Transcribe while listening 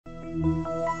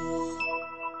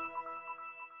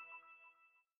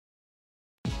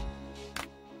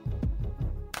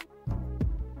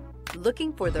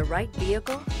Looking for the right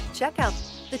vehicle? Check out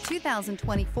the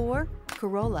 2024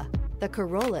 Corolla. The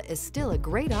Corolla is still a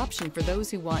great option for those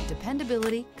who want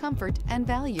dependability, comfort, and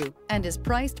value, and is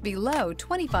priced below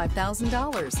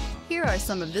 $25,000. Here are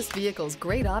some of this vehicle's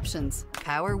great options: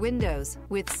 power windows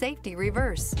with safety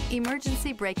reverse,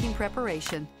 emergency braking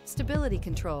preparation, stability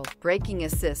control, braking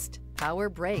assist, power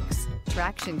brakes,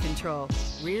 traction control,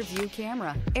 rear view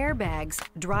camera, airbags,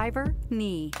 driver,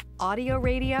 knee, audio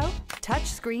radio, touch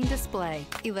screen display,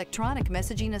 electronic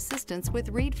messaging assistance with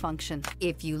read function.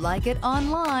 If you like it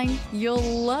online, you'll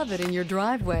love it in your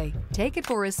driveway. Take it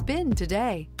for a spin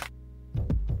today.